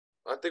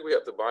I think we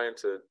have to buy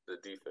into the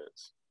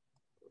defense.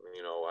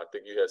 I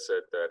think you had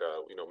said that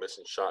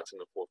missing shots in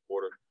the fourth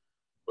quarter,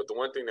 but the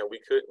one thing that we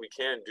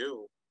can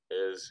do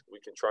is we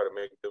can try to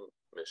make them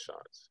miss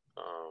shots.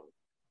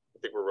 I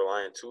think we're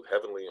relying too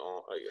heavily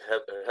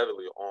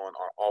on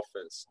our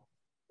offense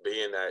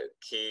being that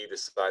key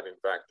deciding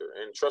factor.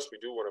 And trust, we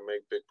do want to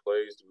make big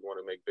plays. We want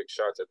to make big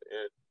shots at the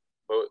end,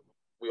 but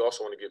we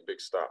also want to get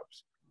big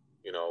stops.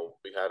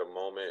 We had a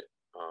moment,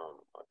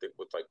 I think,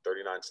 with like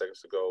 39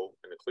 seconds to go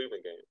in the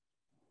Cleveland game,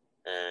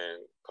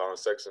 and Colin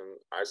Sexton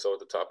ISO at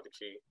the top of the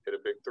key hit a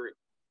big three.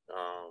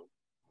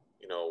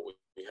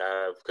 We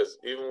have, because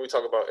even when we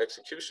talk about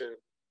execution,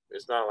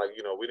 it's not like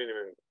we didn't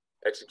even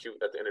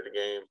execute at the end of the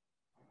game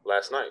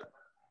last night.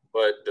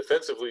 But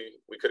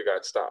defensively, we could have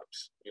got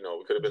stops. We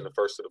could have been the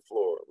first to the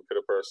floor. We could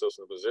have put ourselves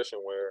in a position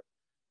where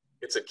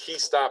it's a key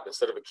stop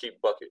instead of a key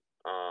bucket.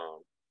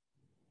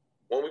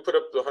 When we put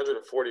up the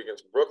 140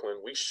 against Brooklyn,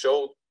 we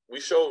showed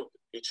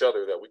each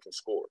other that we can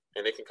score,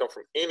 and it can come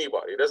from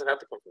anybody. It doesn't have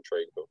to come from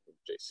Trey. It can come from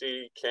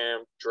JC,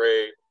 Cam,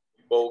 Dre,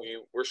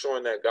 Bogey. We're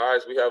showing that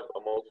guys, we have a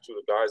multitude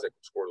of guys that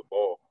can score the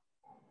ball.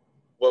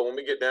 But when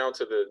we get down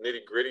to the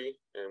nitty gritty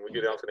and we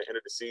get down to the end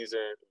of the season,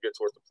 we get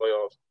towards the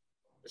playoffs,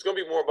 it's going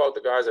to be more about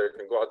the guys that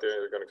can go out there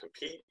and they're going to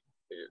compete,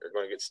 they're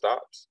going to get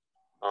stops,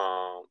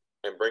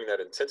 and bring that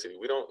intensity.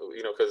 We don't,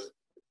 because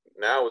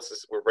now it's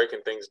just, we're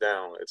breaking things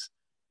down. It's,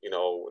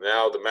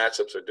 now the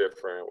matchups are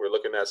different. We're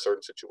looking at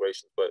certain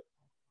situations, but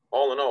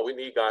all in all, we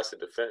need guys to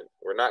defend.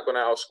 We're not going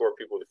to outscore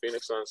people. The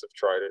Phoenix Suns have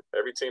tried it.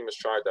 Every team has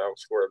tried to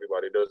outscore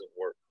everybody. It doesn't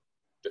work.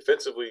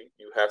 Defensively,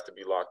 you have to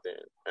be locked in,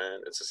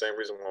 and it's the same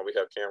reason why we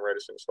have Cam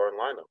Reddish in the starting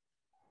lineup.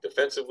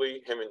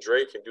 Defensively, him and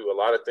Dre can do a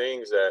lot of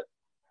things that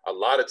a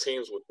lot of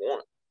teams would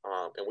want,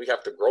 and we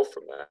have to grow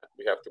from that.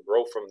 We have to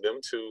grow from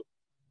them two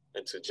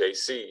into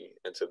JC,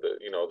 into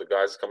the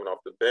guys coming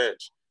off the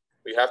bench.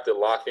 We have to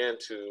lock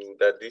into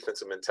that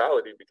defensive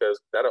mentality because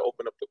that'll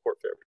open up the court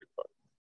for everybody.